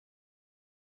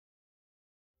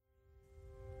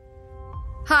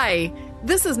Hi,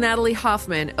 this is Natalie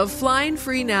Hoffman of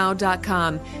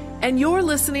FlyingFreeNow.com, and you're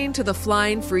listening to the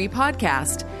Flying Free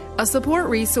Podcast, a support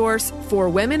resource for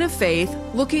women of faith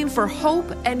looking for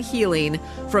hope and healing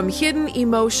from hidden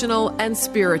emotional and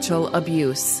spiritual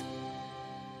abuse.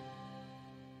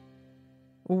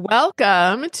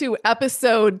 Welcome to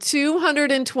episode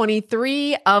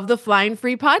 223 of the Flying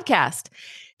Free Podcast.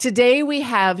 Today we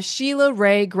have Sheila,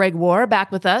 Wray, Gregoire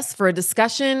back with us for a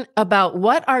discussion about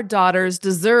what our daughters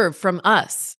deserve from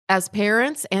us as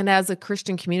parents and as a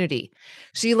Christian community.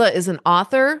 Sheila is an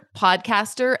author,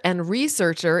 podcaster, and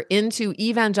researcher into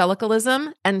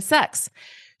evangelicalism and sex.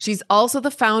 She's also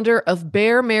the founder of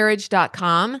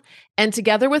BearMarriage.com, and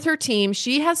together with her team,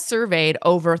 she has surveyed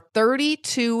over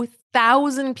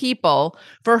 32,000 people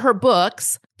for her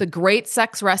books, The Great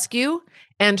Sex Rescue,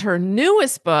 and her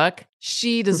newest book,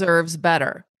 She Deserves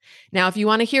Better. Now, if you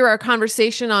want to hear our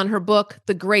conversation on her book,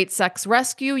 The Great Sex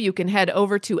Rescue, you can head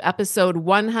over to episode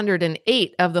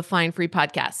 108 of the Flying Free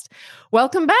Podcast.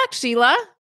 Welcome back, Sheila.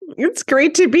 It's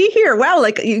great to be here. Wow,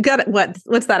 like you got what's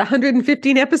that?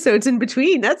 115 episodes in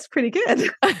between. That's pretty good.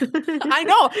 I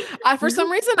know. For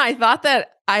some reason, I thought that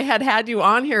I had you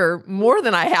on here more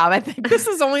than I have. I think this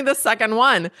is only the second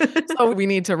one, so we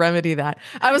need to remedy that.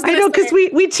 I know because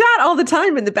we chat all the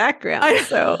time in the background.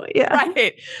 So yeah,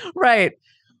 right.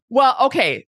 Well,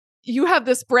 okay. You have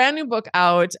this brand new book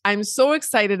out. I'm so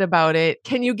excited about it.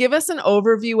 Can you give us an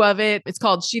overview of it? It's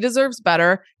called She Deserves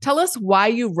Better. Tell us why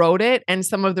you wrote it and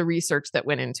some of the research that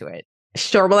went into it.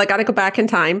 Sure. Well, I got to go back in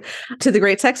time to The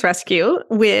Great Sex Rescue,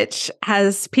 which,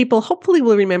 as people hopefully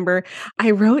will remember,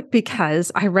 I wrote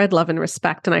because I read Love and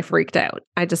Respect and I freaked out.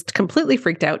 I just completely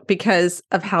freaked out because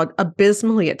of how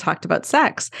abysmally it talked about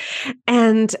sex.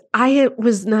 And I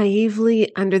was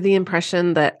naively under the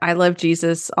impression that I love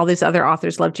Jesus, all these other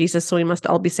authors love Jesus, so we must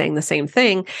all be saying the same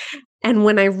thing. And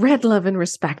when I read Love and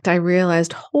Respect, I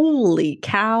realized, holy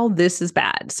cow, this is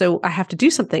bad. So I have to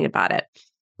do something about it.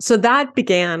 So that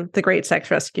began The Great Sex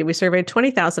Rescue. We surveyed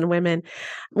 20,000 women,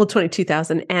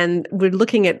 22,000, and we're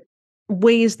looking at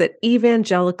ways that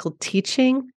evangelical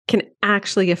teaching can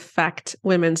actually affect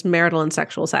women's marital and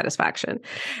sexual satisfaction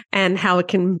and how it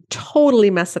can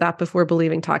totally mess it up if we're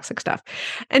believing toxic stuff.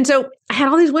 And so I had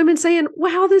all these women saying,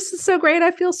 wow, this is so great. I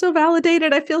feel so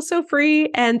validated. I feel so free.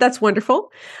 And that's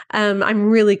wonderful. I'm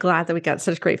really glad that we got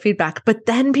such great feedback. But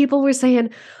then people were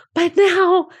saying, but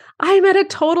now I'm at a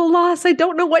total loss. I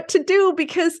don't know what to do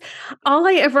because all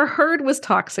I ever heard was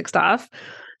toxic stuff.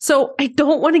 So I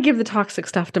don't want to give the toxic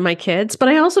stuff to my kids, but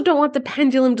I also don't want the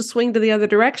pendulum to swing to the other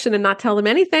direction and not tell them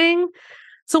anything.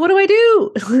 So what do I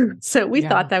do? So we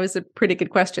thought that was a pretty good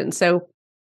question. So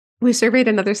we surveyed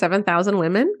another 7,000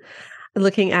 women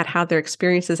looking at how their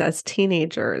experiences as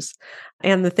teenagers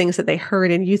and the things that they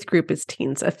heard in youth group as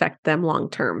teens affect them long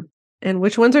term. And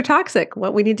which ones are toxic,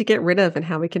 what we need to get rid of, and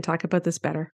how we can talk about this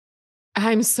better.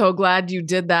 I'm so glad you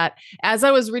did that. As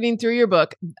I was reading through your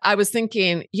book, I was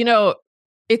thinking,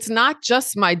 it's not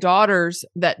just my daughters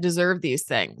that deserve these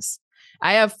things.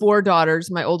 I have 4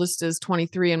 daughters. My oldest is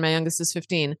 23 and my youngest is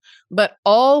 15. But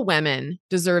all women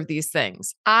deserve these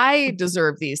things. I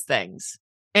deserve these things.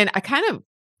 And I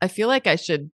feel like I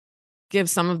should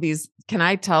give some of these. Can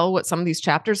I tell what some of these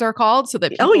chapters are called so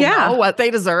that people know what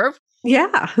they deserve?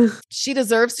 Yeah. She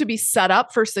deserves to be set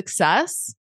up for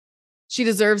success. She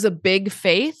deserves a big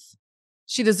faith.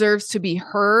 She deserves to be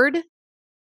heard.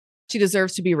 She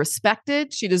deserves to be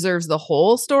respected. She deserves the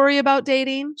whole story about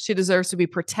dating. She deserves to be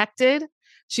protected.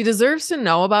 She deserves to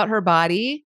know about her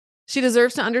body. She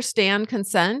deserves to understand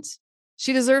consent.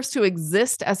 She deserves to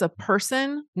exist as a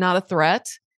person, not a threat.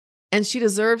 And she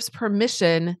deserves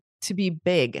permission to be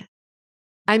big.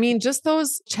 I mean, just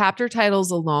those chapter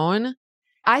titles alone,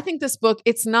 I think this book,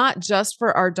 it's not just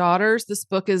for our daughters. This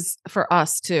book is for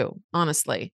us too,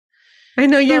 honestly. I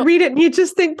know you read it and you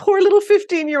just think, poor little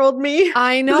 15-year-old me.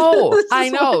 I know.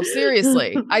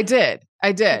 Seriously. I did.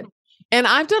 And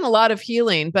I've done a lot of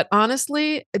healing, but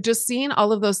honestly, just seeing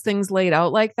all of those things laid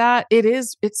out like that,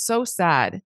 it's so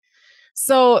sad.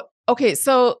 So, okay.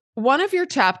 So one of your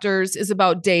chapters is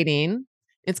about dating.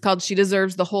 It's called She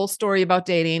Deserves the Whole Story About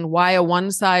Dating, Why a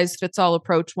One-Size-Fits-All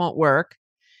Approach Won't Work.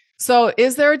 So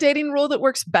is there a dating rule that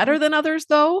works better than others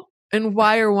though? And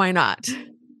why or why not?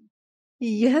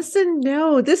 Yes and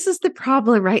no. This is the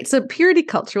problem, right? So purity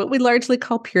culture, what we largely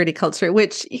call purity culture,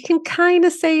 which you can kind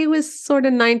of say was sort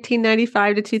of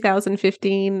 1995 to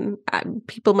 2015.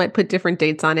 People might put different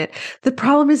dates on it. The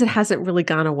problem is it hasn't really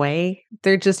gone away.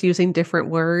 They're just using different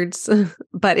words,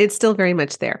 but it's still very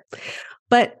much there.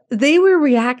 But they were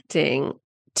reacting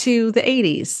to the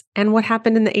 80s and what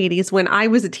happened in the 80s when I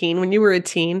was a teen, when you were a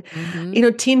teen.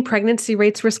 Mm-hmm. Teen pregnancy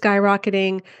rates were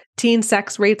skyrocketing, teen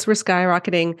sex rates were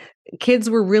skyrocketing, kids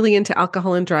were really into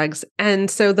alcohol and drugs. And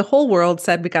so the whole world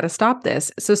said, we got to stop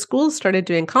this. So schools started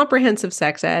doing comprehensive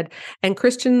sex ed, and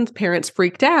Christian parents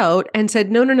freaked out and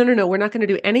said, no, we're not going to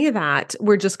do any of that.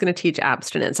 We're just going to teach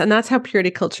abstinence. And that's how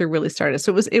purity culture really started.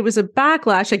 So it was a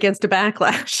backlash against a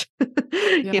backlash,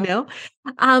 Yeah.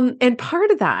 And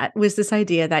part of that was this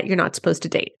idea that you're not supposed to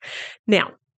date.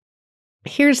 Now,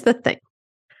 here's the thing.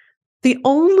 The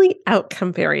only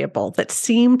outcome variable that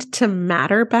seemed to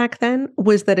matter back then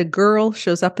was that a girl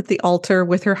shows up at the altar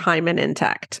with her hymen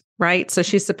intact, right? So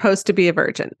she's supposed to be a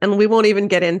virgin. And we won't even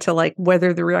get into like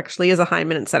whether there actually is a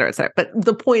hymen, et cetera, et cetera. But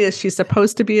the point is she's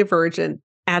supposed to be a virgin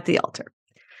at the altar.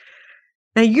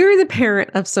 Now you're the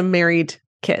parent of some married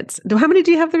kids. How many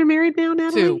do you have that are married now,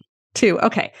 Natalie? Two.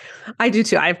 Okay. I do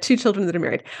too. I have 2 children that are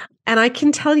married. And I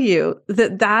can tell you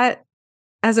that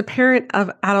as a parent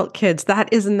of adult kids,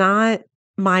 that is not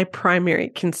my primary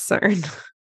concern.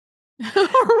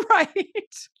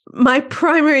 Right. My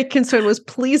primary concern was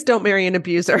please don't marry an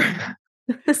abuser.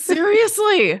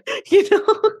 Seriously.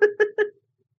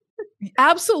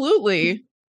 Absolutely.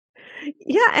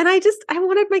 Yeah. And I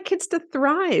wanted my kids to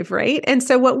thrive. Right. And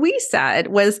so what we said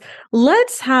was,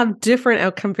 let's have different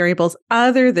outcome variables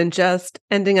other than just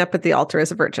ending up at the altar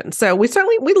as a virgin. So we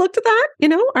looked at that,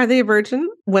 are they a virgin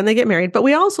when they get married? But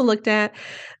we also looked at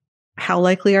how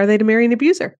likely are they to marry an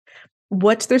abuser?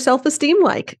 What's their self-esteem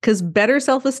like? Because better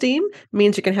self-esteem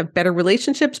means you can have better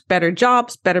relationships, better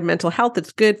jobs, better mental health.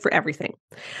 It's good for everything.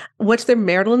 What's their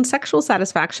marital and sexual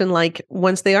satisfaction like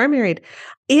once they are married?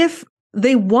 If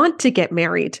they want to get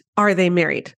married, are they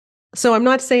married? So I'm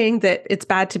not saying that it's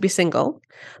bad to be single,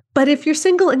 but if you're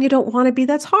single and you don't want to be,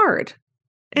 that's hard.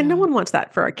 And no one wants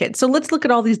that for our kids. So let's look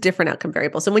at all these different outcome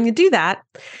variables. And when you do that,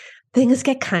 things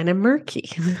get kind of murky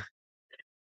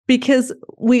because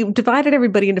we divided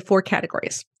everybody into 4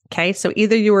 categories. Okay. So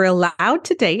either you were allowed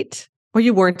to date or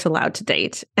you weren't allowed to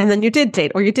date. And then you did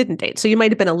date or you didn't date. So you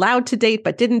might have been allowed to date,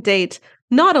 but didn't date,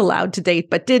 not allowed to date,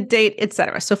 but did date,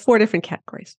 etc. So 4 different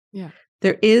categories. Yeah.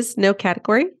 There is no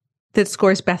category that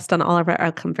scores best on all of our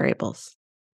outcome variables.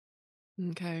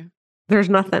 Okay. There's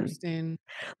nothing.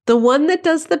 The one that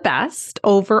does the best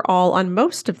overall on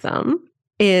most of them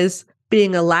is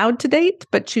being allowed to date,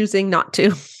 but choosing not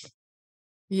to.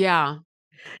 Yeah.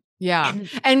 Yeah.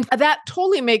 And that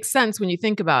totally makes sense when you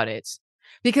think about it,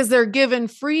 because they're given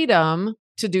freedom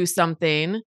to do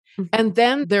something, and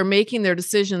then they're making their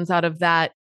decisions out of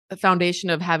that foundation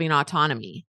of having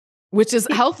autonomy, which is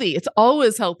healthy. It's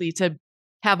always healthy to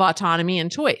have autonomy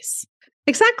and choice.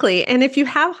 Exactly. And if you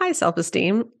have high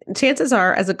self-esteem, chances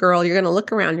are as a girl, you're going to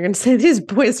look around, you're going to say, these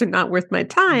boys are not worth my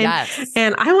time. Yes.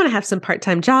 And I want to have some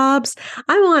part-time jobs.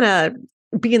 I want to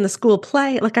be in the school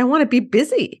play. Like I want to be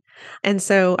busy. And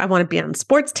so I want to be on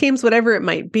sports teams, whatever it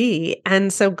might be.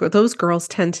 And so those girls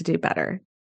tend to do better.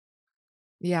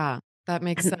 Yeah, that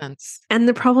makes sense. And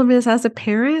the problem is, as a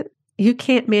parent, you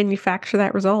can't manufacture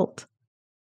that result.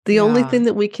 The only thing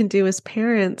that we can do as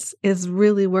parents is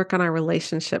really work on our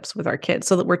relationships with our kids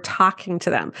so that we're talking to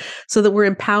them, so that we're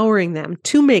empowering them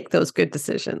to make those good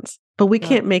decisions. But we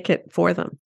can't make it for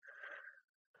them.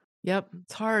 Yep.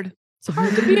 It's hard. It's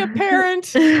hard to be a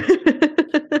parent.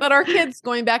 But our kids,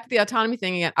 going back to the autonomy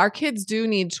thing again, our kids do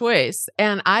need choice.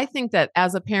 And I think that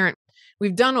as a parent,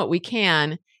 we've done what we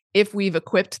can if we've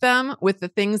equipped them with the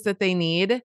things that they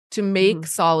need to make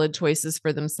solid choices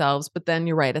for themselves. But then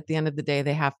you're right. At the end of the day,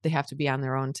 they have to be on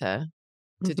their own to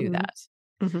do that.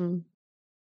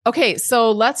 Okay.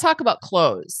 So let's talk about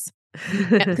clothes,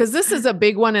 because this is a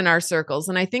big one in our circles.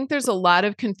 And I think there's a lot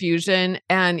of confusion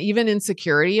and even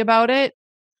insecurity about it.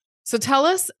 So tell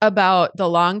us about the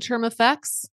long-term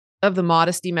effects of the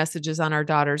modesty messages on our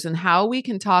daughters and how we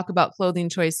can talk about clothing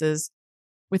choices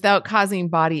without causing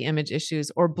body image issues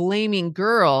or blaming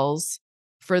girls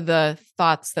for the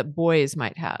thoughts that boys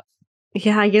might have.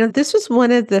 Yeah, this was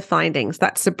one of the findings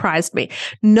that surprised me.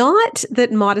 Not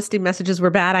that modesty messages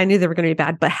were bad. I knew they were going to be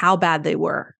bad, but how bad they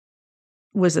were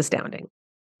was astounding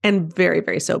and very,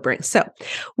 very sobering. So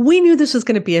we knew this was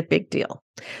going to be a big deal.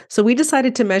 So we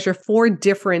decided to measure 4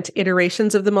 different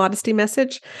iterations of the modesty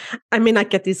message. I may not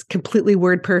get these completely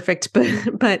word perfect,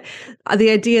 but the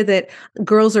idea that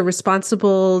girls are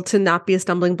responsible to not be a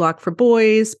stumbling block for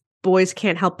boys. Boys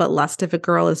can't help but lust if a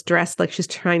girl is dressed like she's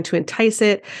trying to entice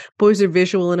it. Boys are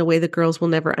visual in a way that girls will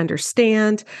never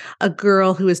understand. A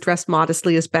girl who is dressed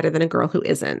modestly is better than a girl who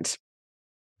isn't.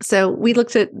 So we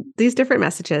looked at these different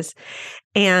messages,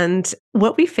 and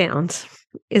what we found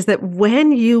is that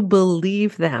when you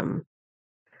believe them,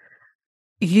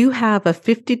 you have a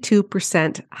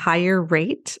 52% higher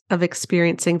rate of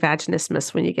experiencing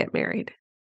vaginismus when you get married.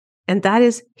 And that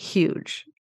is huge.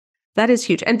 That is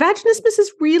huge. And vaginismus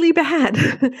is really bad.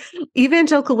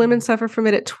 Evangelical women suffer from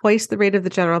it at twice the rate of the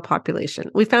general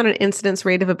population. We found an incidence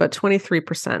rate of about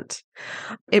 23%.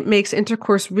 It makes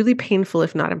intercourse really painful,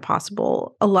 if not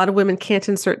impossible. A lot of women can't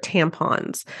insert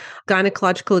tampons.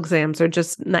 Gynecological exams are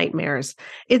just nightmares.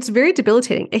 It's very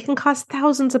debilitating. It can cost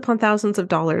thousands upon thousands of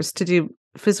dollars to do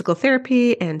physical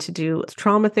therapy and to do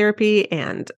trauma therapy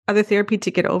and other therapy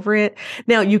to get over it.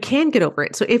 Now, you can get over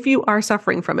it. So if you are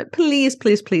suffering from it, please,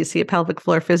 please, please see a pelvic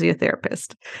floor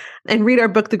physiotherapist and read our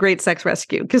book, The Great Sex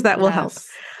Rescue, because that will help.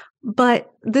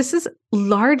 But this is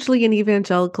largely an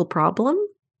evangelical problem,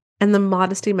 and the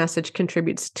modesty message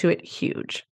contributes to it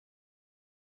huge.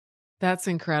 That's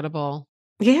incredible.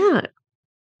 Yeah.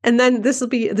 And then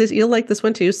you'll like this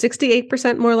one too,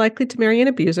 68% more likely to marry an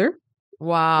abuser.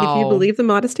 Wow. If you believe the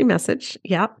modesty message.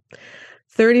 Yep.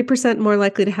 30% more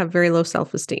likely to have very low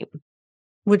self-esteem,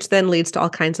 which then leads to all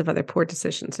kinds of other poor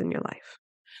decisions in your life.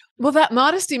 Well, that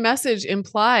modesty message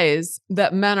implies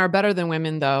that men are better than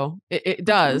women, though. It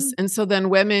does. Mm-hmm. And so then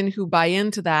women who buy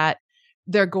into that,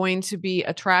 they're going to be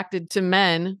attracted to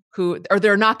men or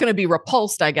they're not going to be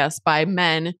repulsed, I guess, by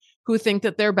men who think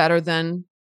that they're better than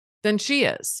she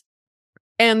is.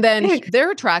 And then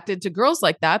they're attracted to girls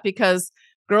like that because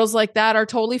girls like that are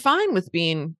totally fine with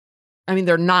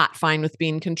they're not fine with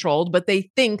being controlled, but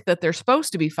they think that they're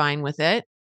supposed to be fine with it.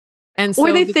 And so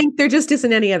or they think there just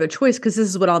isn't any other choice because this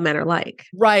is what all men are like.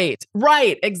 Right.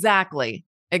 Exactly.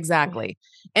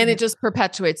 And it just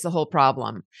perpetuates the whole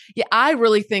problem. Yeah. I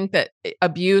really think that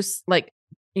abuse, like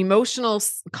emotional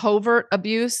covert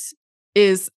abuse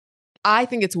I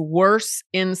think it's worse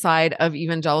inside of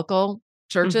evangelical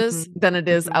churches than it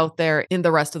is out there in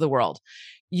the rest of the world.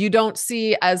 You don't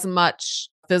see as much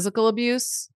physical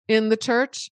abuse in the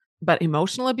church, but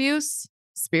emotional abuse,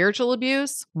 spiritual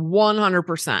abuse,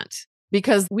 100%.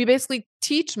 Because we basically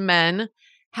teach men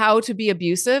how to be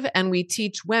abusive and we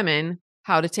teach women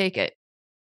how to take it.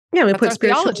 Yeah, we put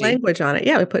spiritual language on it.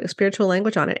 Yeah, we put spiritual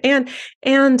language on it.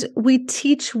 And we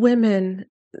teach women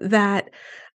that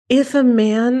if a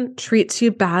man treats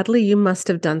you badly, you must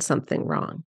have done something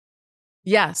wrong.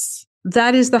 Yes.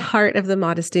 That is the heart of the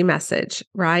modesty message,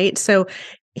 right? So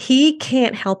he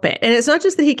can't help it. And it's not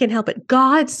just that he can't help it.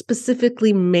 God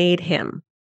specifically made him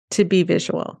to be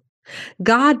visual.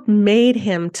 God made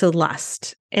him to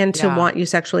lust and to want you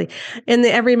sexually. In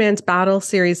the Every Man's Battle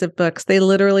series of books, they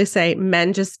literally say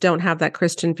men just don't have that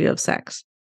Christian view of sex.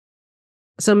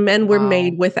 So men were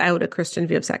made without a Christian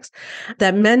view of sex.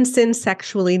 That men sin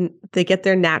sexually, they get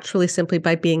there naturally simply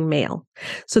by being male.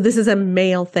 So this is a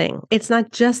male thing. It's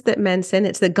not just that men sin,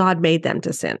 it's that God made them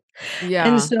to sin. Yeah.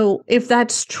 And so if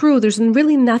that's true, there's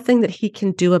really nothing that he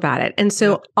can do about it. And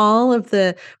so all of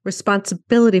the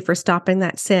responsibility for stopping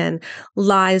that sin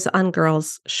lies on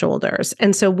girls' shoulders.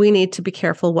 And so we need to be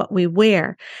careful what we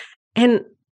wear. And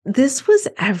this was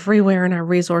everywhere in our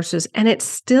resources, and it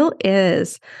still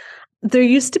is. There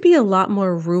used to be a lot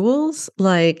more rules,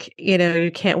 like, you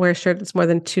can't wear a shirt that's more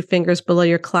than 2 fingers below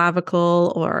your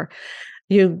clavicle, or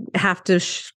you have to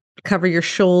cover your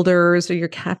shoulders, or you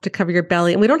have to cover your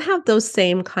belly. And we don't have those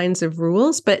same kinds of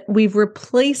rules, but we've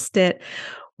replaced it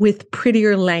with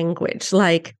prettier language,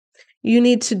 like you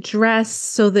need to dress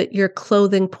so that your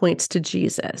clothing points to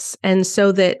Jesus. And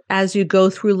so that as you go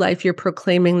through life, you're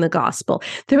proclaiming the gospel.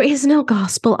 There is no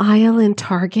gospel aisle in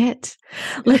Target.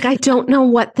 Like, I don't know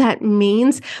what that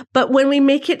means, but when we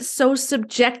make it so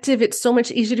subjective, it's so much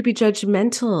easier to be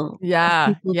judgmental.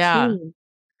 Yeah. Too.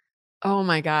 Oh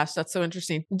my gosh. That's so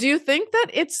interesting. Do you think that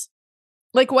it's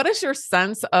like, what is your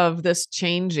sense of this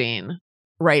changing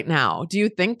right now? Do you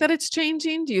think that it's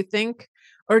changing? Do you think,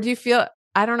 or do you feel,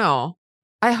 I don't know.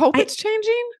 I hope it's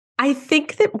changing. I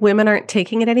think that women aren't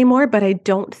taking it anymore, but I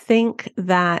don't think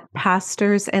that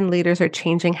pastors and leaders are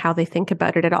changing how they think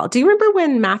about it at all. Do you remember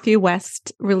when Matthew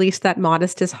West released that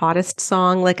Modest is Hottest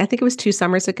song? Like, I think it was 2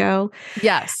 summers ago.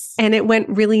 Yes. And it went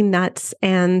really nuts,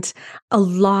 and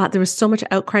there was so much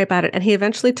outcry about it, and he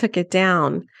eventually took it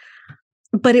down.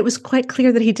 But it was quite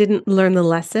clear that he didn't learn the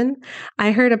lesson.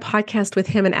 I heard a podcast with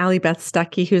him and Allie Beth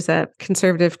Stuckey, who's a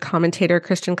conservative commentator,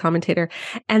 Christian commentator,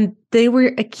 and they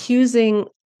were accusing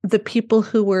the people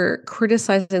who were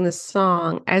criticizing the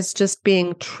song as just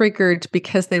being triggered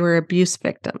because they were abuse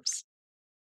victims.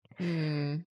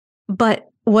 But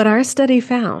what our study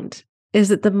found is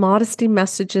that the modesty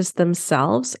messages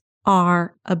themselves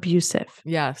are abusive.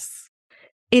 Yes.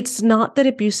 It's not that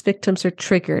abuse victims are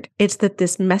triggered. It's that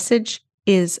this message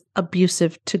is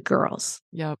abusive to girls.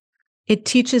 Yep. It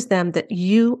teaches them that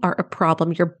you are a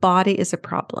problem. Your body is a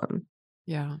problem.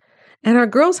 Yeah. And our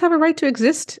girls have a right to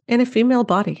exist in a female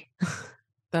body.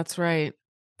 That's right.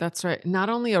 That's right. Not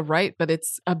only a right, but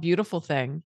it's a beautiful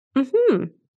thing. Mm-hmm.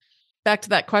 Back to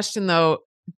that question though,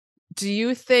 do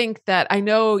you think that, I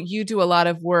know you do a lot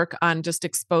of work on just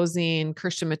exposing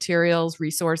Christian materials,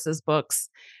 resources, books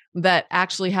that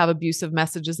actually have abusive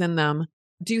messages in them.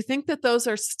 Do you think that those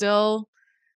are still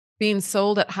being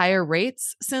sold at higher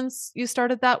rates since you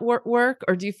started that work?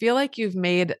 Or do you feel like you've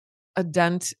made a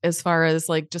dent as far as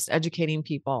like just educating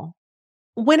people?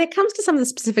 When it comes to some of the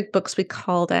specific books we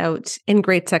called out in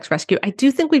Great Sex Rescue, I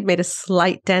do think we've made a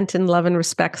slight dent in love and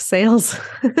respect sales.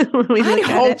 When we I look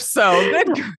at hope it. so.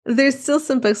 Good. There's still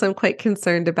some books I'm quite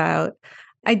concerned about.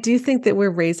 I do think that we're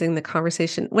raising the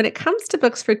conversation. When it comes to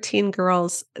books for teen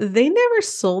girls, they never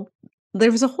sold.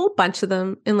 There was a whole bunch of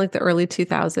them in like the early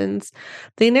 2000s.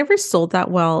 They never sold that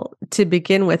well to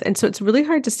begin with. And so it's really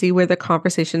hard to see where the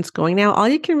conversation's going now. All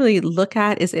you can really look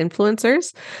at is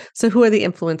influencers. So who are the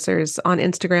influencers on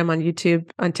Instagram, on YouTube,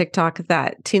 on TikTok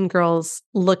that teen girls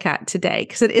look at today?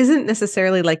 Because it isn't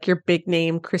necessarily like your big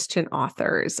name Christian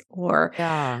authors or,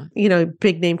 Yeah.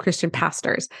 big name Christian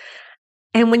pastors.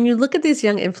 And when you look at these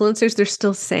young influencers, they're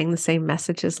still saying the same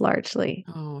messages largely.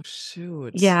 Oh,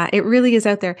 shoot. Yeah, it really is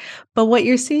out there. But what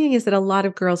you're seeing is that a lot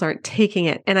of girls aren't taking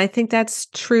it. And I think that's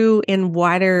true in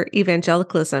wider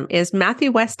evangelicalism is Matthew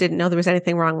West didn't know there was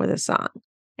anything wrong with his song.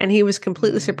 And he was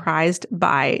completely surprised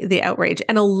by the outrage.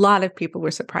 And a lot of people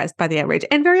were surprised by the outrage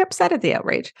and very upset at the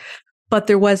outrage. But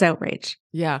there was outrage.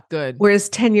 Yeah, good. Whereas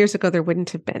 10 years ago, there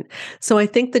wouldn't have been. So I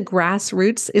think the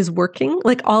grassroots is working,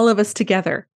 like all of us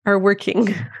together are working.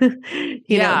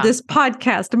 This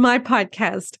podcast, my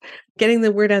podcast, getting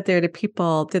the word out there to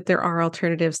people that there are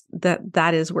alternatives,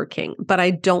 that is working. But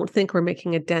I don't think we're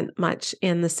making a dent much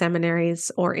in the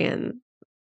seminaries or in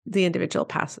the individual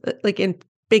like in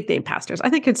big name pastors. I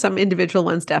think in some individual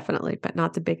ones, definitely, but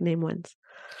not the big name ones.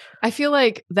 I feel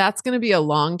like that's going to be a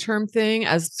long-term thing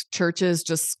as churches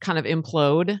just kind of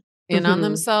implode in on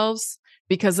themselves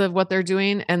because of what they're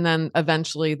doing. And then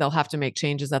eventually they'll have to make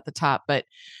changes at the top. But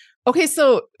okay,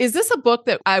 so is this a book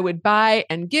that I would buy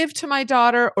and give to my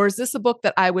daughter? Or is this a book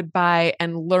that I would buy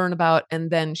and learn about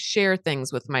and then share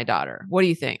things with my daughter? What do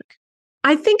you think?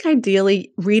 I think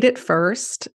ideally read it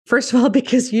first. First of all,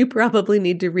 because you probably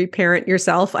need to reparent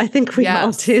yourself. I think we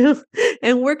all do,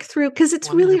 and work through, because it's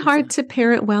really 100%. hard to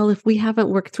parent well if we haven't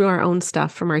worked through our own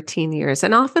stuff from our teen years.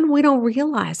 And often we don't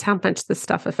realize how much this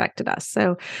stuff affected us.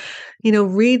 So,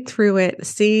 read through it,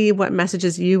 see what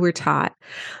messages you were taught.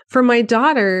 For my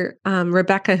daughter,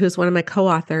 Rebecca, who's one of my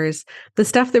co-authors, the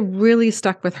stuff that really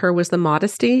stuck with her was the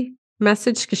modesty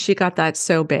message, because she got that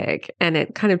so big and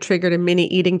it kind of triggered a mini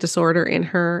eating disorder in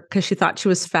her because she thought she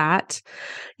was fat,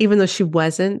 even though she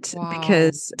wasn't. Wow.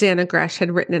 Because Dana Gresh had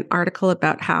written an article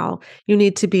about how you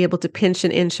need to be able to pinch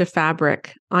an inch of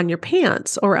fabric on your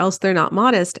pants or else they're not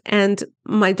modest. And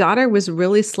my daughter was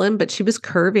really slim, but she was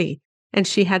curvy and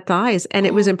she had thighs and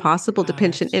it was impossible to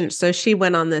pinch an inch. So she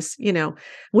went on this,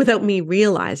 without me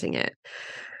realizing it.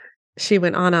 She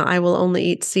went on I will only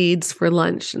eat seeds for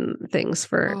lunch and things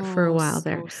for a while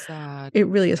there. So sad. It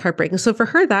really is heartbreaking. So for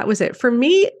her, that was it. For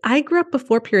me, I grew up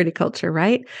before purity culture,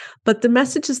 right? But the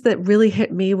messages that really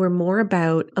hit me were more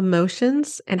about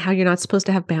emotions and how you're not supposed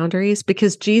to have boundaries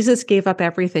because Jesus gave up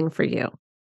everything for you. Yep.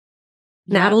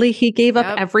 Natalie, he gave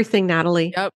up everything,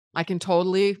 Natalie. Yep.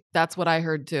 That's what I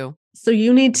heard too. So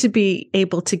you need to be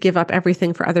able to give up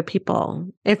everything for other people.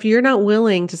 If you're not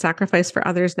willing to sacrifice for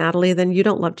others, Natalie, then you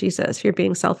don't love Jesus. You're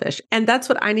being selfish. And that's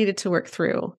what I needed to work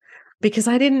through because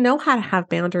I didn't know how to have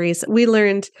boundaries. We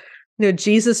learned,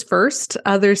 Jesus first,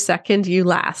 others second, you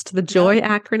last. The JOY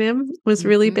acronym was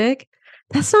really big.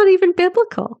 That's not even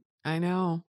biblical. I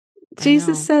know.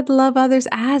 Jesus said, love others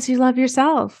as you love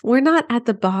yourself. We're not at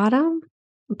the bottom.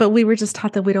 But we were just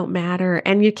taught that we don't matter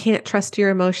and you can't trust your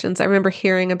emotions. I remember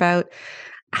hearing about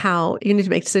how you need to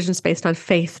make decisions based on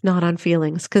faith, not on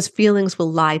feelings, because feelings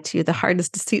will lie to you. The heart is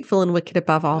deceitful and wicked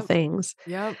above all things.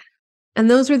 Yep.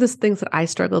 And those were the things that I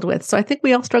struggled with. So I think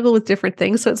we all struggle with different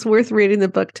things. So it's worth reading the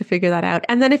book to figure that out.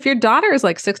 And then if your daughter is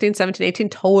like 16, 17, 18,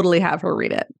 totally have her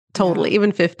read it. Totally.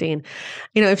 Even 15.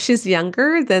 If she's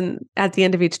younger, then at the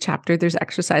end of each chapter, there's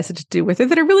exercises to do with her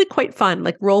that are really quite fun,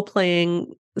 like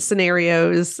role-playing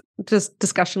scenarios, just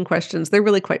discussion questions. They're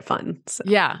really quite fun. So.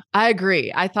 Yeah, I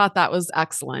agree. I thought that was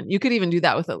excellent. You could even do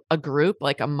that with a group,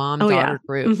 like a mom-daughter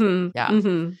group.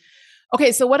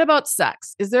 Okay, so what about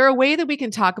sex? Is there a way that we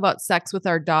can talk about sex with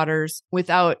our daughters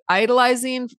without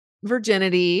idolizing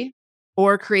virginity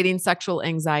or creating sexual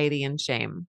anxiety and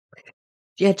shame?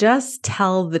 Yeah, just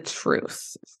tell the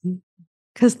truth.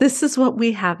 Because this is what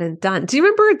we haven't done. Do you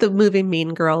remember the movie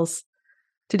Mean Girls?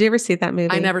 Did you ever see that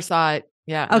movie? I never saw it.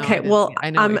 Yeah. No, Okay. I didn't Well, see it. I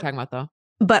know what you're talking about though.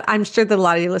 but I'm sure that a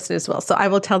lot of you listeners will. So I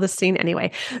will tell the scene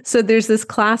anyway. So there's this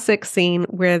classic scene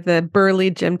where the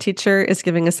burly gym teacher is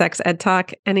giving a sex ed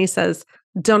talk and he says,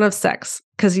 don't have sex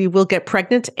because you will get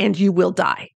pregnant and you will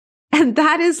die. And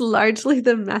that is largely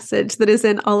the message that is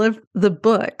in all of the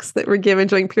books that were given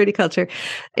during purity culture.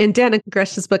 In Dana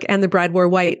Gresh's book, And the Bride Wore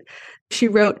White, she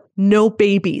wrote, no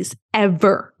babies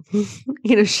ever.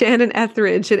 Shannon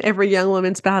Etheridge in Every Young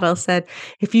Woman's Battle said,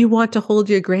 if you want to hold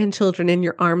your grandchildren in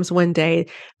your arms one day,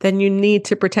 then you need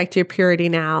to protect your purity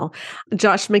now.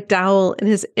 Josh McDowell, in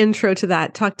his intro to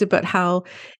that, talked about how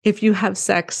if you have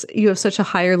sex, you have such a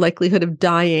higher likelihood of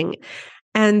dying.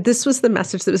 And this was the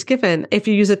message that was given. If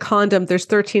you use a condom, there's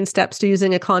 13 steps to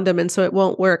using a condom, and so it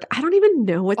won't work. I don't even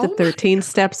know what the 13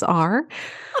 steps are.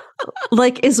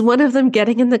 Like, is one of them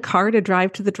getting in the car to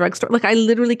drive to the drugstore? Like, I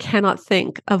literally cannot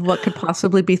think of what could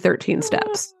possibly be 13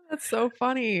 steps. That's so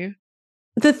funny.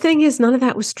 The thing is, none of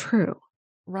that was true.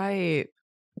 Right.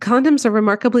 Condoms are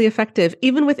remarkably effective.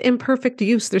 Even with imperfect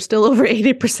use, they're still over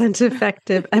 80%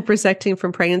 effective at protecting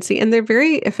from pregnancy, and they're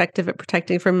very effective at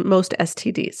protecting from most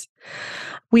STDs.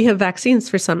 We have vaccines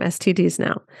for some STDs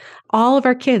now. All of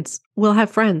our kids will have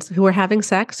friends who are having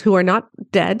sex, who are not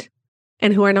dead,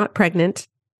 and who are not pregnant,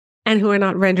 and who are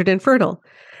not rendered infertile.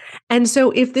 And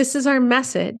so if this is our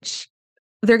message,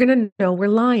 they're going to know we're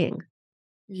lying.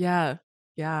 Yeah.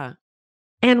 Yeah.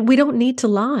 And we don't need to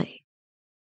lie.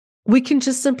 We can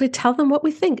just simply tell them what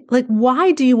we think. Like,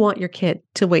 why do you want your kid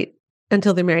to wait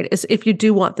until they're married? If you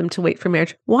do want them to wait for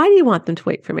marriage, why do you want them to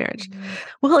wait for marriage? Mm-hmm.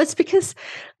 Well, it's because,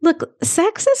 look,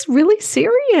 sex is really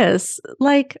serious.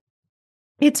 Like,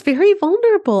 it's very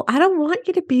vulnerable. I don't want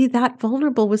you to be that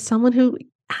vulnerable with someone who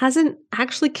hasn't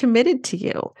actually committed to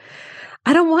you.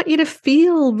 I don't want you to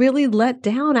feel really let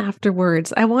down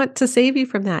afterwards. I want to save you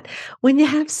from that. When you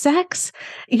have sex,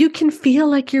 you can feel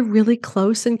like you're really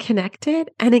close and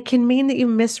connected, and it can mean that you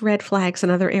miss red flags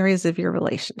in other areas of your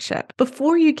relationship.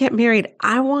 Before you get married,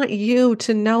 I want you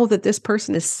to know that this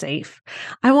person is safe.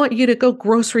 I want you to go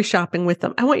grocery shopping with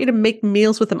them. I want you to make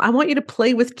meals with them. I want you to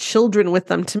play with children with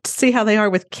them to see how they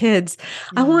are with kids.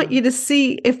 Yeah. I want you to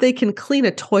see if they can clean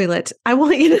a toilet. I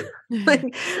want you to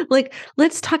like,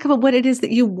 let's talk about what it is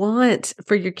that you want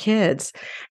for your kids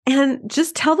and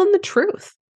just tell them the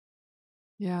truth.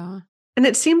 Yeah. And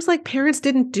it seems like parents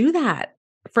didn't do that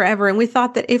forever. And we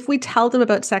thought that if we tell them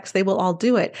about sex, they will all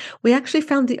do it. We actually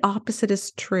found the opposite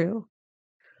is true.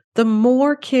 The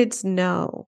more kids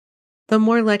know, the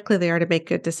more likely they are to make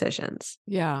good decisions.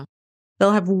 Yeah.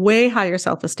 They'll have way higher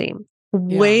self-esteem,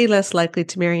 way less likely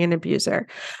to marry an abuser,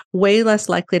 way less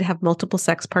likely to have multiple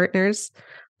sex partners.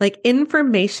 Like,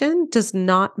 information does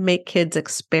not make kids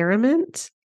experiment.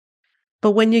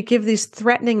 But when you give these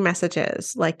threatening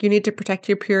messages, like you need to protect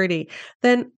your purity,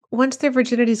 then once their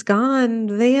virginity's gone,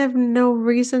 they have no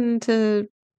reason to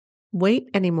wait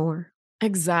anymore.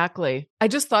 Exactly. I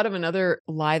just thought of another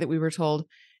lie that we were told,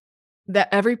 that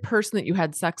every person that you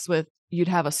had sex with, you'd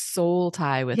have a soul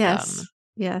tie with them.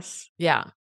 Yes. Yeah.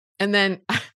 And then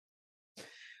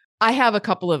I have a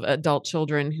couple of adult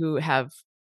children who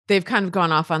they've kind of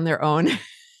gone off on their own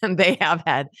and they have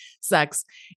had sex.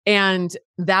 And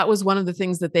that was one of the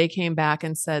things that they came back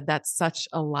and said, that's such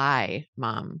a lie,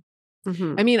 Mom.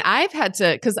 Mm-hmm. I mean, I've had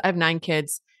to, because I have 9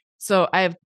 kids. So I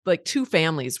have like 2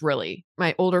 families, really,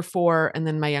 my older 4 and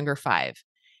then my younger 5.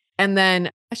 And then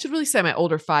I should really say my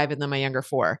older 5 and then my younger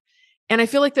 4. And I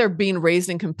feel like they're being raised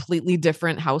in completely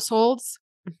different households.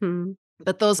 Mm-hmm.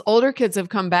 But those older kids have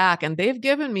come back and they've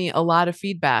given me a lot of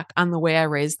feedback on the way I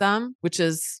raised them, which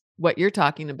is what you're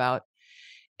talking about.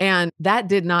 And that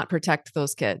did not protect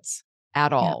those kids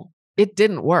at all. Yeah. It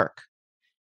didn't work.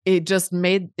 It just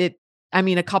made it. I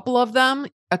mean, a couple of them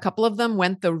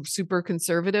went the super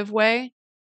conservative way,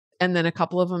 and then a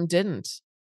couple of them didn't.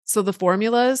 So the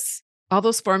formulas, all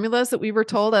those formulas that we were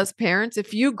told as parents,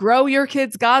 if you grow your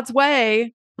kids God's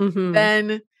way, mm-hmm.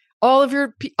 then all of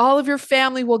your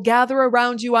family will gather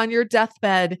around you on your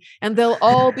deathbed, and they'll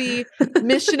all be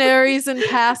missionaries and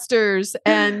pastors,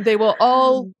 and they will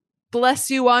all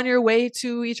bless you on your way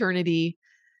to eternity.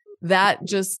 That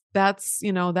just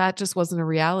wasn't a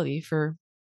reality for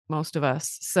most of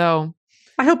us. So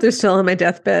I hope they're still on my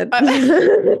deathbed.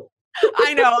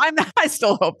 I know. I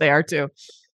still hope they are too.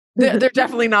 They're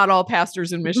definitely not all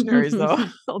pastors and missionaries, though.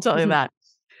 I'll tell you that.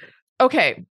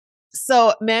 Okay.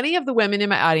 So many of the women in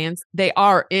my audience, they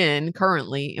are in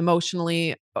currently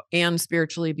emotionally and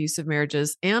spiritually abusive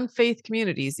marriages and faith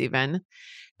communities even.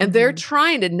 And they're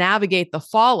trying to navigate the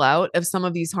fallout of some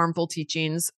of these harmful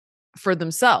teachings for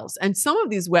themselves. And some of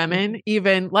these women,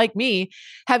 even like me,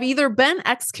 have either been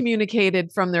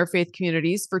excommunicated from their faith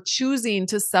communities for choosing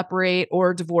to separate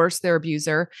or divorce their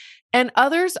abuser. And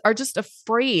others are just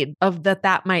afraid of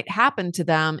that might happen to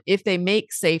them if they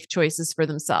make safe choices for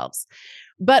themselves.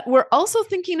 But we're also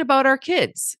thinking about our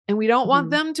kids, and we don't want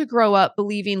them to grow up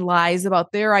believing lies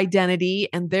about their identity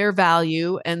and their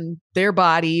value and their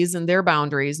bodies and their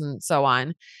boundaries and so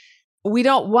on. We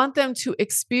don't want them to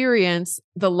experience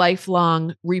the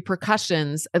lifelong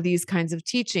repercussions of these kinds of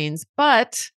teachings,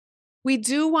 but we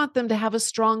do want them to have a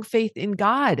strong faith in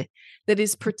God that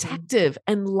is protective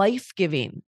and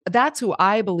life-giving. That's who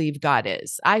I believe God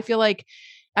is. I feel like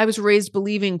I was raised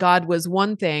believing God was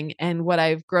one thing, and what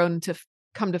I've grown to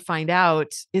come to find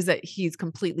out is that he's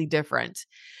completely different.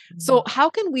 So how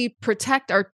can we protect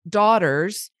our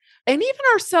daughters and even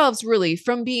ourselves really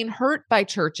from being hurt by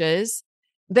churches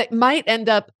that might end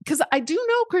up, because I do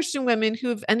know Christian women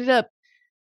who've ended up,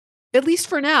 at least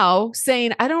for now,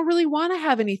 saying, I don't really want to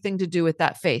have anything to do with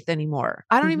that faith anymore.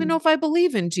 I don't even know if I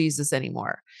believe in Jesus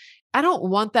anymore. I don't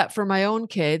want that for my own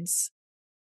kids.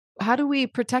 How do we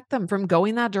protect them from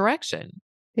going that direction?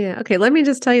 Yeah. Okay. Let me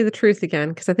just tell you the truth again,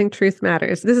 because I think truth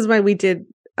matters. This is why we did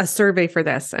a survey for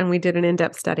this and we did an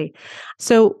in-depth study.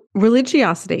 So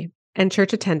religiosity and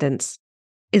church attendance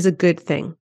is a good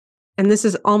thing. And this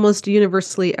is almost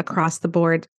universally across the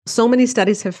board. So many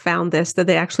studies have found this that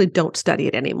they actually don't study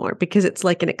it anymore because it's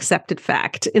like an accepted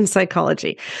fact in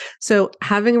psychology. So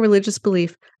having a religious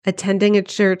belief, attending a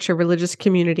church or religious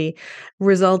community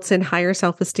results in higher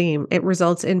self-esteem. It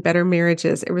results in better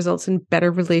marriages. It results in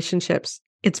better relationships.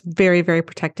 It's very, very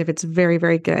protective. It's very,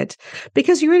 very good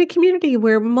because you're in a community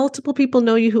where multiple people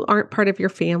know you who aren't part of your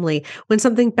family. When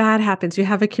something bad happens, you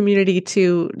have a community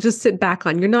to just sit back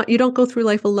on. You don't go through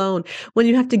life alone. When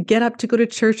you have to get up to go to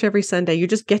church every Sunday, you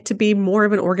just get to be more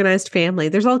of an organized family.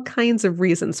 There's all kinds of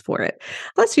reasons for it.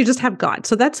 Plus, you just have God.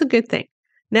 So that's a good thing.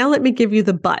 Now, let me give you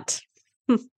the but.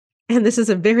 And this is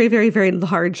a very, very, very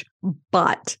large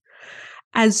but.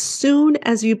 As soon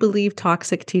as you believe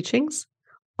toxic teachings,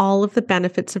 all of the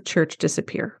benefits of church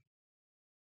disappear.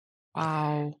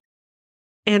 Wow.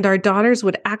 And our daughters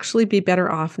would actually be better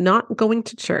off not going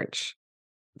to church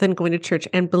than going to church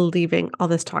and believing all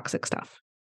this toxic stuff.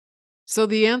 So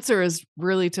the answer is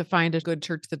really to find a good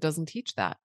church that doesn't teach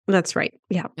that. That's right.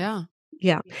 Yeah. Yeah.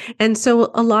 Yeah. And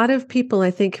so a lot of people, I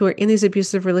think, who are in these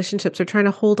abusive relationships are trying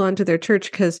to hold on to their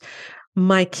church because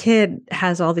my kid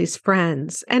has all these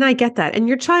friends. And I get that. And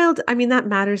your child, I mean, that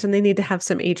matters. And they need to have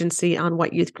some agency on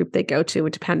what youth group they go to,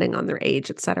 depending on their age,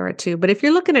 et cetera, too. But if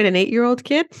you're looking at an 8-year-old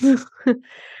kid,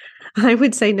 I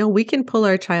would say, no, we can pull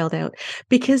our child out.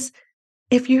 Because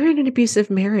if you're in an abusive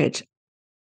marriage,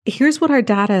 here's what our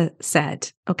data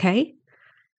said, okay?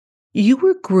 You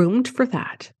were groomed for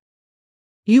that.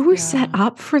 You were set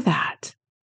up for that.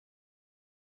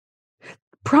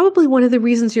 Probably one of the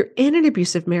reasons you're in an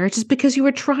abusive marriage is because you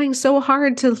were trying so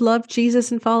hard to love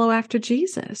Jesus and follow after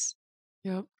Jesus.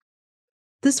 Yep.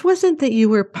 This wasn't that you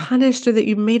were punished or that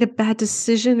you made a bad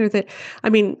decision or that,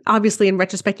 I mean, obviously in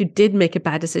retrospect, you did make a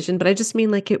bad decision, but I just mean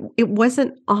like it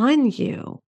wasn't on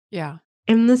you. Yeah.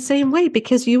 In the same way,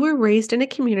 because you were raised in a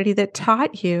community that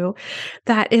taught you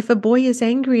that if a boy is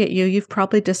angry at you, you've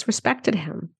probably disrespected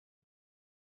him.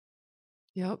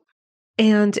 Yep.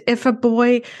 And if a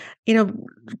boy,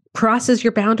 crosses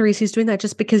your boundaries, he's doing that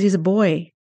just because he's a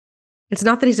boy. It's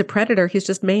not that he's a predator, he's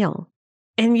just male.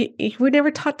 And you were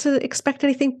never taught to expect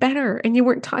anything better. And you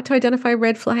weren't taught to identify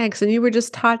red flags. And you were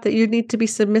just taught that you need to be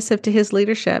submissive to his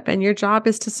leadership. And your job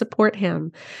is to support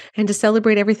him and to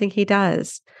celebrate everything he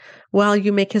does while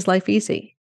you make his life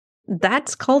easy.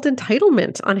 That's called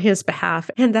entitlement on his behalf.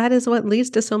 And that is what leads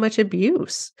to so much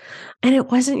abuse. And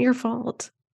it wasn't your fault.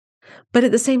 But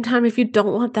at the same time, if you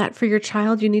don't want that for your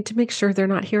child, you need to make sure they're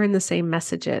not hearing the same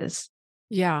messages.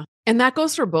 Yeah. And that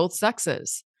goes for both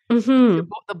sexes. Mm-hmm.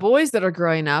 The boys that are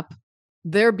growing up,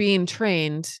 they're being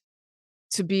trained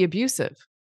to be abusive.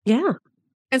 Yeah.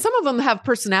 And some of them have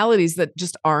personalities that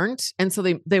just aren't. And so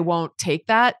they won't take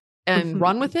that and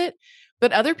run with it.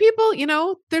 But other people,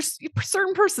 there's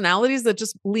certain personalities that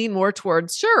just lean more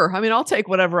towards, sure, I mean, I'll take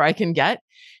whatever I can get.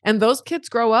 And those kids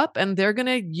grow up and they're going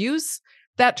to use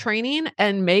that training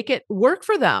and make it work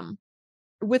for them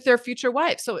with their future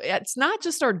wife. So it's not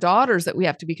just our daughters that we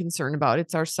have to be concerned about.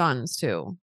 It's our sons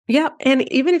too. Yeah. And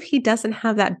even if he doesn't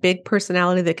have that big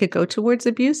personality that could go towards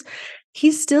abuse,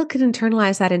 he still could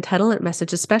internalize that entitlement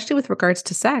message, especially with regards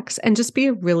to sex, and just be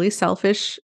a really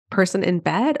selfish person in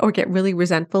bed or get really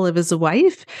resentful of his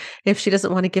wife if she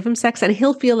doesn't want to give him sex. And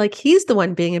he'll feel like he's the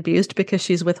one being abused because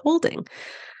she's withholding.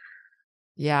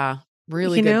 Yeah.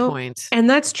 Really good point. And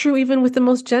that's true even with the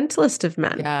most gentlest of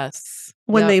men Yes.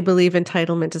 when they believe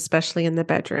entitlement, especially in the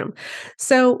bedroom.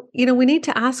 So, we need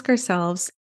to ask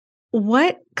ourselves,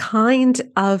 what kind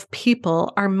of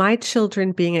people are my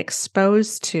children being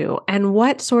exposed to, and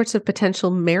what sorts of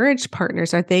potential marriage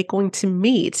partners are they going to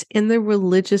meet in the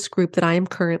religious group that I am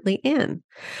currently in?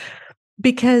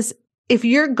 Because if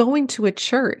you're going to a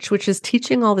church which is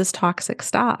teaching all this toxic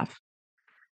stuff,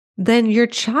 then your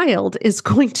child is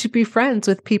going to be friends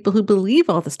with people who believe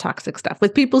all this toxic stuff,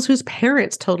 with people whose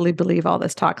parents totally believe all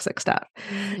this toxic stuff.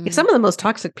 Mhm. Some of the most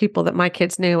toxic people that my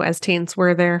kids knew as teens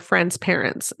were their friends'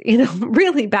 parents,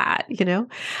 really bad. Yeah.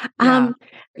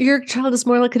 Your child is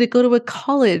more likely to go to a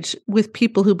college with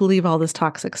people who believe all this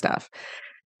toxic stuff.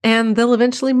 And they'll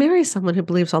eventually marry someone who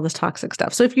believes all this toxic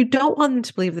stuff. So if you don't want them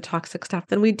to believe the toxic stuff,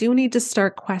 then we do need to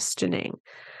start questioning,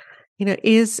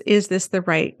 is this the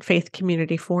right faith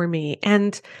community for me?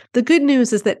 And the good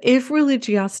news is that if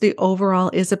religiosity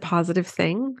overall is a positive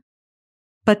thing,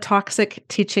 but toxic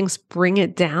teachings bring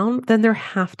it down, then there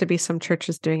have to be some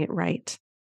churches doing it right.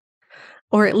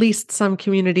 Or at least some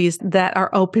communities that are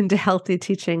open to healthy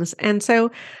teachings. And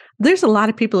so there's a lot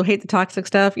of people who hate the toxic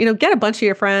stuff. Get a bunch of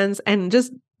your friends and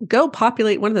just go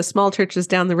populate one of the small churches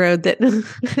down the road that,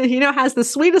 has the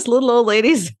sweetest little old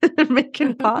ladies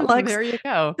making potlucks. There you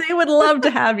go. They would love to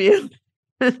have you.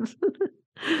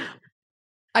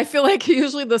 I feel like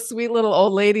usually the sweet little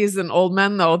old ladies and old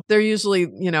men, though, they're usually,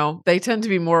 they tend to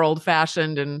be more old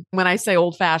fashioned. And when I say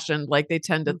old fashioned, like they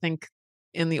tend to think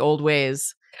in the old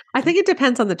ways. I think it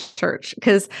depends on the church,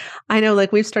 because I know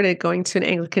we've started going to an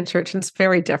Anglican church and it's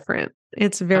very different.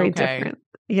 It's very different.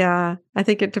 Yeah. I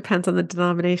think it depends on the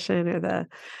denomination or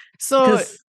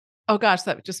oh gosh,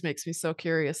 that just makes me so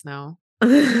curious now.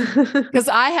 Because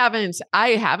I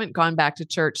haven't gone back to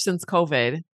church since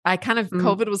COVID.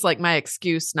 COVID was like my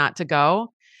excuse not to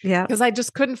go. Yeah. Because I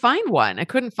just couldn't find one. I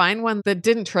couldn't find one that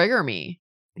didn't trigger me.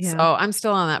 Yeah. So I'm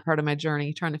still on that part of my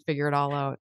journey, trying to figure it all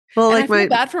out. Well, and I feel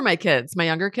bad for my kids, my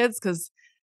younger kids, because,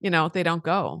 they don't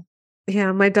go.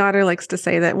 Yeah. My daughter likes to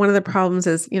say that one of the problems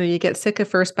is, you get sick of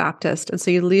First Baptist. And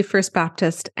so you leave First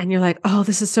Baptist and you're like, oh,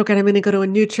 this is so good. I'm going to go to a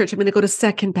new church. I'm going to go to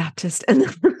Second Baptist. And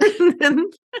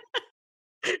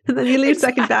then you leave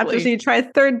Second Baptist and you try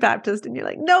Third Baptist and you're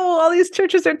like, no, all these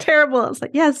churches are terrible. It's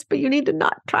like, yes, but you need to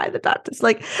not try the Baptist.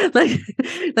 Like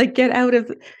get out of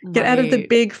the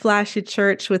big flashy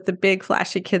church with the big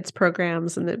flashy kids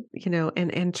programs and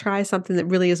and try something that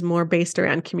really is more based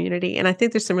around community. And I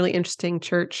think there's some really interesting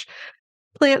church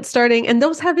plants starting, and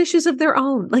those have issues of their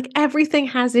own. Everything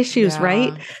has issues,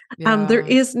 right? Yeah. There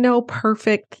is no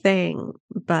perfect thing,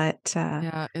 but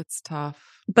it's tough.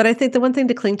 But I think the one thing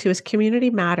to cling to is community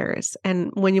matters.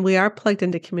 And when we are plugged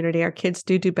into community, our kids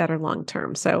do better long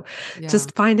term. So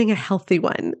just finding a healthy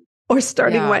one or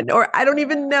starting one, or I don't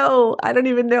even know,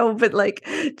 but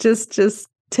just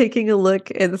taking a look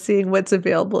and seeing what's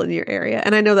available in your area.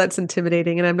 And I know that's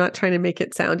intimidating, and I'm not trying to make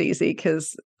it sound easy,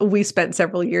 because we spent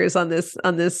several years on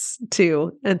this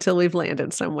too until we've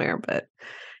landed somewhere, but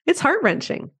it's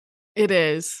heart-wrenching. It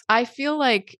is. I feel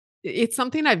like it's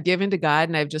something I've given to God,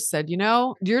 and I've just said,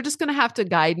 you're just going to have to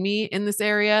guide me in this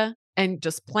area and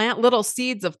just plant little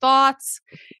seeds of thoughts,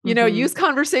 use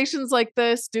conversations like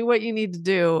this, do what you need to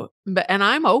do. And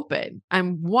I'm open.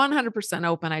 I'm 100%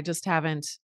 open. I just haven't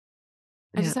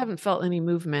felt any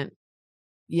movement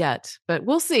yet, but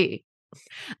we'll see.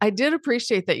 I did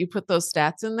appreciate that you put those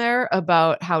stats in there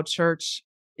about how church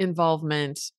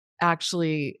involvement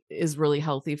actually is really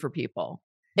healthy for people.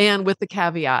 And with the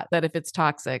caveat that if it's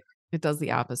toxic, it does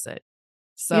the opposite.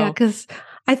 So, yeah, because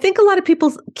I think a lot of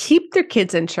people keep their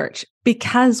kids in church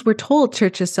because we're told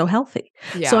church is so healthy.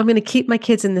 Yeah. So I'm going to keep my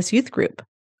kids in this youth group.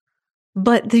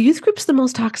 But the youth group's the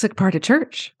most toxic part of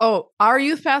church. Oh, our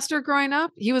youth pastor growing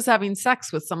up, he was having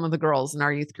sex with some of the girls in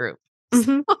our youth group.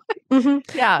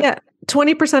 Yeah.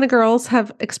 20% of girls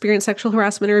have experienced sexual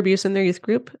harassment or abuse in their youth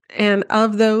group. And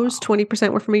of those,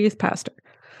 20% were from a youth pastor.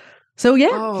 So yeah.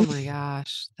 Oh my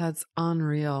gosh, that's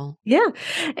unreal. Yeah.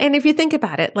 And if you think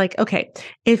about it, okay,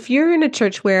 if you're in a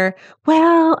church where,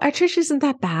 well, our church isn't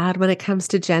that bad when it comes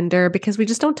to gender because we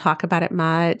just don't talk about it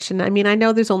much. And I mean, I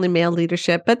know there's only male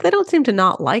leadership, but they don't seem to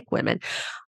not like women.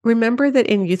 Remember that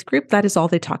in youth group, that is all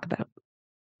they talk about.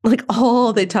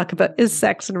 All they talk about is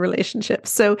sex and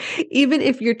relationships. So even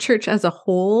if your church as a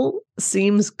whole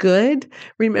seems good,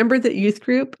 remember that youth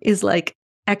group is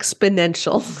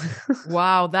exponential.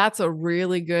 Wow, that's a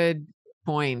really good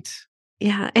point.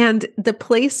 Yeah. And the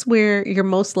place where you're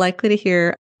most likely to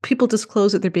hear people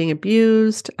disclose that they're being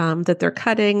abused, that they're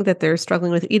cutting, that they're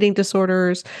struggling with eating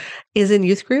disorders is in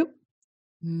youth group.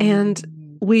 And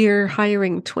we're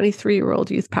hiring 23-year-old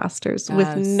youth pastors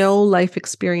with no life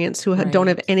experience who don't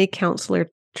have any counselor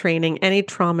training, any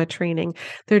trauma training.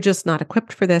 They're just not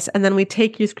equipped for this. And then we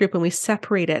take youth group and we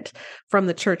separate it from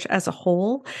the church as a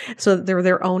whole. So they're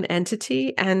their own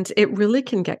entity, and it really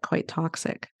can get quite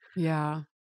toxic. Yeah.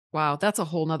 Wow. That's a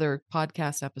whole nother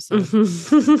podcast episode.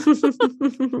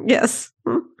 Yes.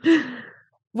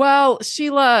 Well,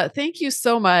 Sheila, thank you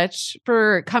so much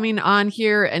for coming on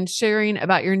here and sharing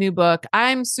about your new book.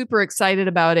 I'm super excited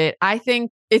about it. I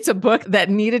think it's a book that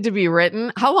needed to be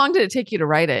written. How long did it take you to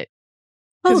write it?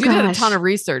 Because you did a ton of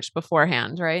research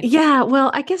beforehand, right? Yeah.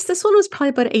 Well, I guess this one was probably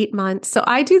about 8 months. So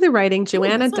I do the writing.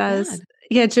 Joanna does. Bad.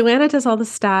 Yeah, Joanna does all the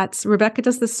stats. Rebecca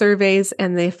does the surveys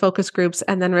and the focus groups,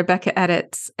 and then Rebecca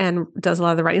edits and does a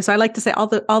lot of the writing. So I like to say all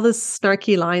the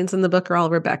snarky lines in the book are all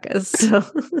Rebecca's. So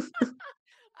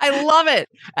I love it.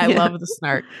 I love the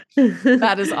snark.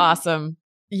 That is awesome.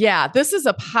 Yeah, this is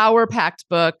a power-packed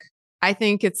book. I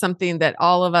think it's something that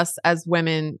all of us as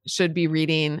women should be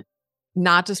reading,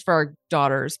 not just for our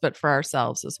daughters, but for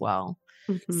ourselves as well.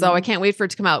 Mm-hmm. So I can't wait for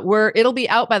it to come out. It'll be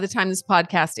out by the time this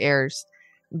podcast airs,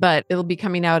 but it'll be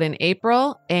coming out in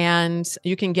April, and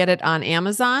you can get it on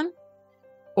Amazon,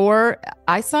 or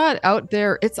I saw it out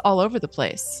there. It's all over the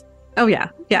place. Oh yeah.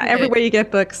 Yeah. Everywhere you get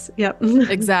books. Yep.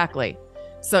 Exactly.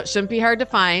 So it shouldn't be hard to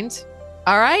find.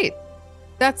 All right.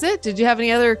 That's it. Did you have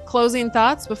any other closing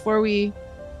thoughts before we...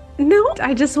 No,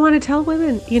 I just want to tell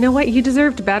women, you know what? You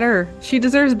deserved better. She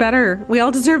deserves better. We all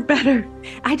deserve better.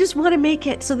 I just want to make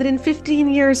it so that in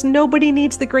 15 years, nobody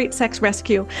needs the Great Sex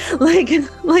Rescue. Like,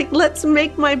 let's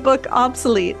make my book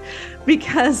obsolete,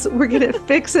 because we're going to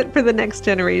fix it for the next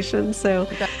generation. So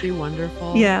that'd be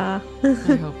wonderful. Yeah.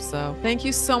 I hope so. Thank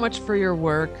you so much for your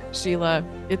work, Sheila.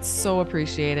 It's so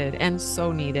appreciated and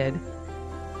so needed.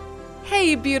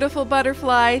 Hey, beautiful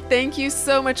butterfly. Thank you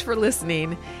so much for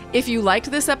listening. If you liked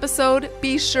this episode,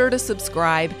 be sure to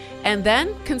subscribe and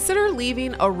then consider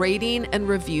leaving a rating and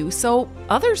review so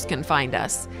others can find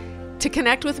us. To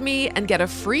connect with me and get a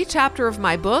free chapter of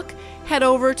my book, head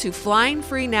over to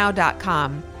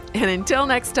flyingfreenow.com. And until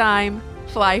next time,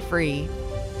 fly free.